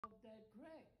Off that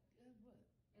crack. That's what.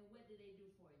 And what did they do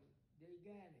for you? They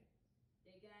got it.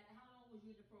 They got it. How long was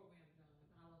you in the program, John?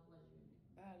 How long was you in it?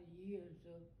 About a year or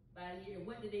so. About a year.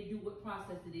 What did they do? What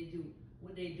process did they do?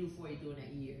 What did they do for you during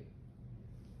that year?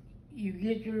 You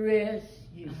get your rest.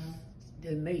 You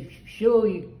to make sure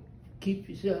you keep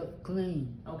yourself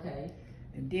clean. Okay.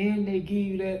 And then they give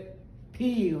you that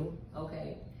pill.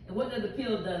 Okay. And what does the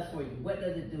pill does for you? What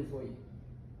does it do for you?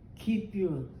 Keep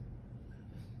you.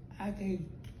 I can't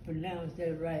pronounce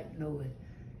that right. No,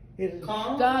 it'll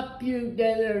Calm? stop you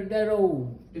that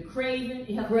old. The craving.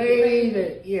 You have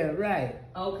Craving. Yeah, right.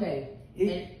 Okay.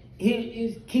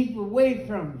 It's keep away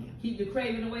from you. Keep the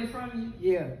craving away from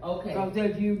you? Yeah. Okay. Because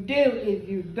if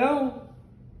you don't,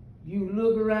 you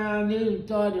look around there and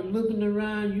started looking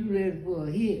around, you ready for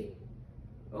a hit.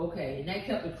 Okay, and that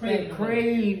kept the craving. That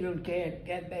craving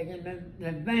got back in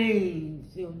the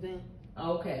veins, see what I'm saying?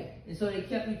 Okay, and so they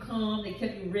kept you calm, they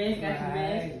kept you rest, got you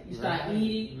rest, you start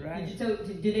eating. Right.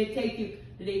 Did they take you,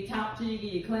 did they talk to you,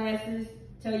 give you classes,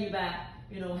 tell you about,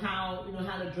 how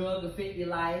the drug affect your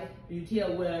life? You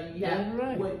tell what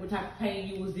type of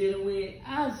pain you was dealing with?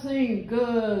 I seen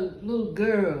little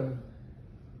girls,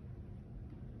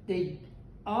 they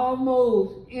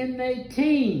almost in their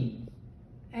teens,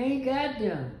 ain't got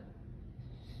them.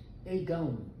 They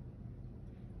gone.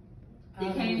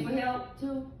 They came for help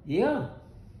too? Yeah.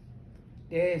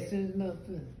 They sent them up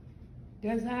for.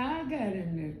 That's how I got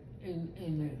in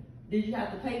there. Did you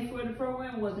have to pay for the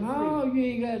program? Or was it free? No, you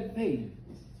ain't got to pay.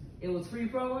 It was free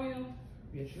program?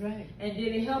 That's right. And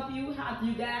did it help you? How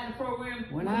you got in the program?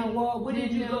 When I walked where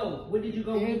did you go? Where did you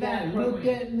go when you got in the program?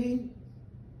 Looked at me.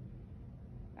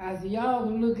 I said, y'all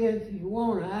can look at it if you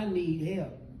want. I need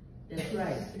help. That's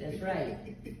right. That's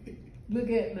right. Look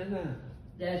at me now.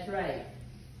 That's right.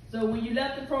 So when you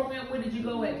left the program, where did you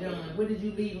go at, John? Where did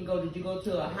you leave and go? Did you go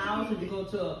to a house? Did you go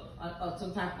to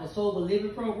some type of sober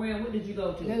living program? What did you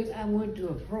go to? I went to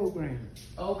a program.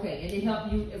 Okay, and it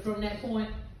helped you from that point?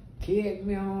 Carried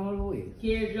me all the way.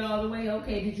 Carried you all the way?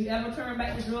 Okay, did you ever turn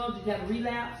back to drugs? Did you have a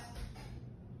relapse?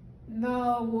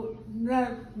 No,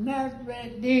 not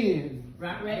right then.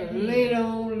 Right then? Later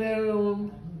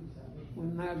on,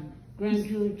 when my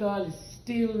grandchildren started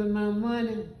stealing my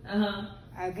money,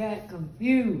 I got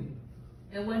confused.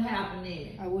 And what happened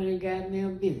then? I went and got me a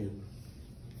bigger one.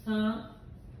 Huh?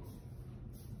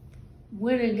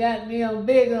 Went and got me a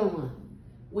bigger one.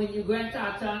 When your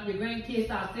grandkids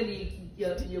start stealing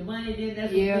your money, then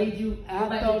that's what made you go I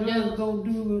back thought to that was drugs? going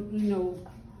to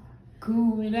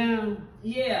cool me down.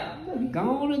 Yeah.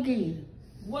 Gone again.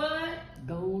 What?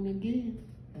 Gone again.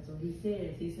 That's what he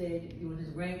says. He said when his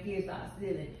grandkids start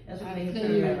stealing, that's what I made him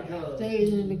turn back to stayed, drugs.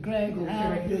 stayed in the crack Go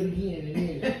house. turn good again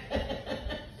and then.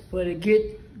 But to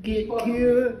get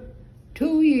cured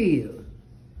 2 years.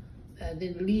 I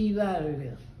didn't leave out of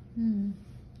there.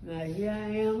 Now here I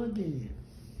am again.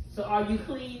 So are you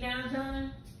clean now,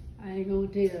 John? I ain't gonna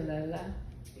tell that lie.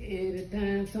 Every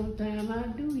time, sometime I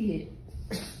do hit.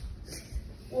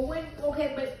 Well,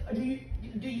 okay, but do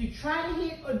you try to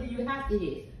hit or do you have to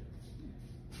hit?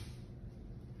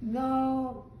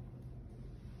 No.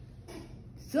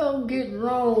 Something get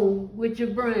wrong with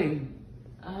your brain.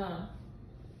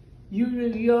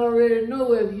 You already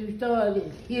know if you start to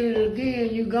hit it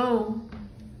again, you're gone.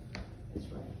 That's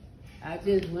right. I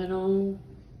just went on,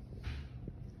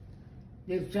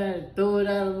 just trying to throw it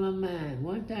out of my mind.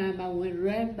 One time I went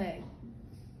right back.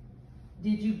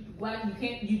 Did you? Why you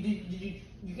can't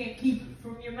keep it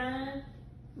from your mind?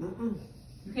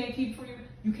 You can't keep it from your.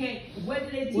 You can't. What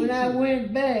did they teach you? When I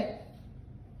went back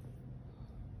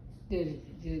to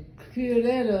clear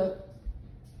that up,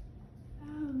 I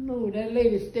don't know, that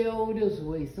lady stay over this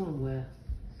way somewhere.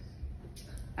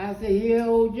 I said, here,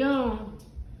 old John.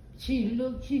 She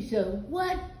looked, she said,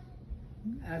 what?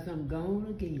 I said, I'm gone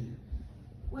again.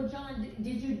 Well, John,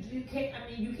 you can't, I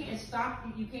mean, you can't stop,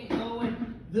 you can't go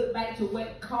and look back to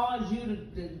what caused you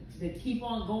to keep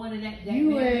on going in that You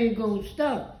manner. ain't gonna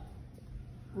stop.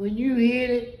 When you hit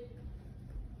it,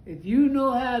 if you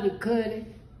know how to cut it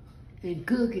and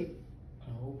cook it,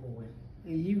 Oh, boy.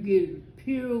 and you get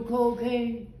pure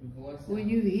cocaine, when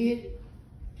you hit it,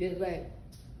 just like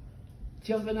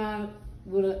jumping out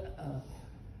with a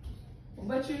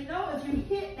But you know, if you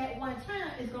hit that one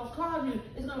time, it's gonna cause you.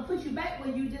 It's gonna put you back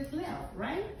where you just left,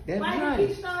 right? That's Why right. you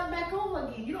keep starting back over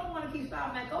again? You don't want to keep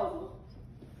starting back over.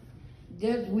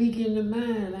 that's weak in the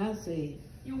mind, I say.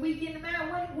 You're weak in the mind.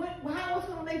 How it's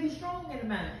gonna make you strong in the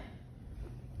mind?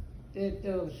 That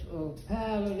those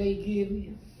powder they give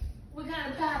you, What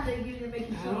kind of powder they give you to make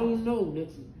you I strong? don't know.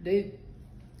 They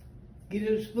get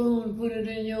a spoon, put it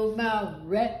in your mouth,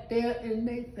 right there in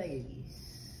their face.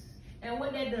 And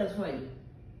what that does for you?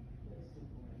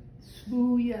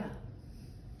 smooth you out.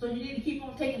 So you need to keep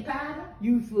on taking powder?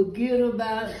 You forget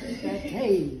about that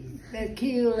taste. That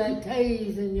kill that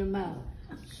taste in your mouth.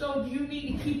 So do you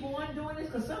need to keep on doing this?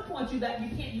 Because some point you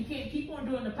can't keep on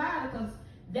doing the powder because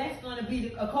that's going to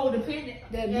be a codependent.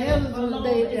 That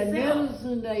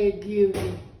medicine they give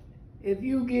you, if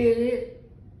you get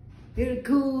it, it'll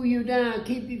cool you down,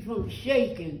 keep you from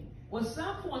shaking. Well,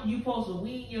 some point you're supposed to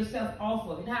wean yourself off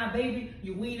of it. You know how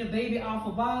you wean a baby off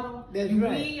a bottle? That's you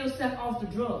right. wean yourself off the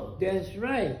drug. That's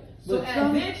right. So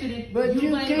eventually,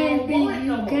 you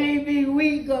can't be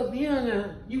weak up here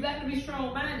now. You got to be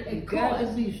strong-minded. You got to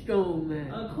be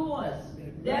strong-minded. Of course.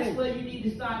 That's right. Where you need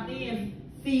to start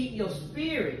then feed your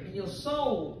spirit and your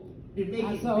soul to make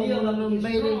it build up and get strong. I saw one of them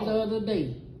ladies the other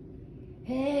day.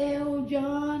 Hey, old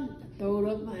John. I throwed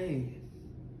up my hand.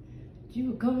 She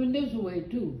was coming this way,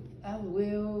 too. I was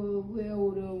way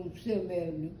over on 7th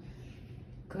Avenue.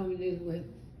 Coming this way.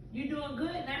 You doing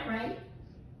good now, right?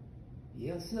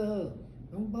 Yes, sir.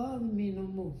 Don't bother me no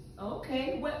more.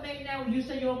 Okay. What made now you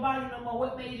say you don't bother you no more?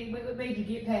 What made you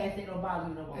get past it don't bother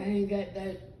you no more? I ain't got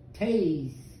that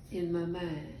taste in my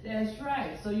mind. That's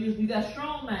right. So you got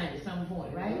strong mind at some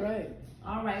point, right? Right.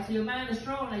 All right. So your mind is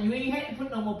strong now. You ain't had to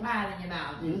put no more pie in your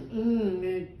mouth.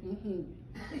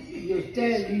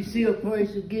 You see a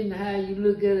person getting high, you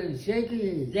look at it and shake your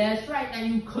head. That's right.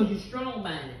 Now because you're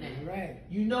strong-minded now. Right.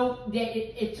 You know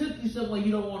that it took you somewhere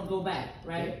you don't want to go back,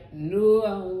 right? No, I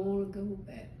don't want to go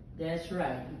back. That's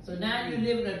right. So now you're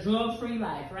living a drug-free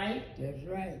life, right? That's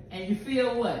right. And you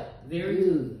feel what? Very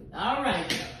good. All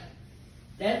right.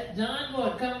 That's John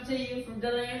Gordon coming to you from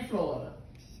DeLand, Florida.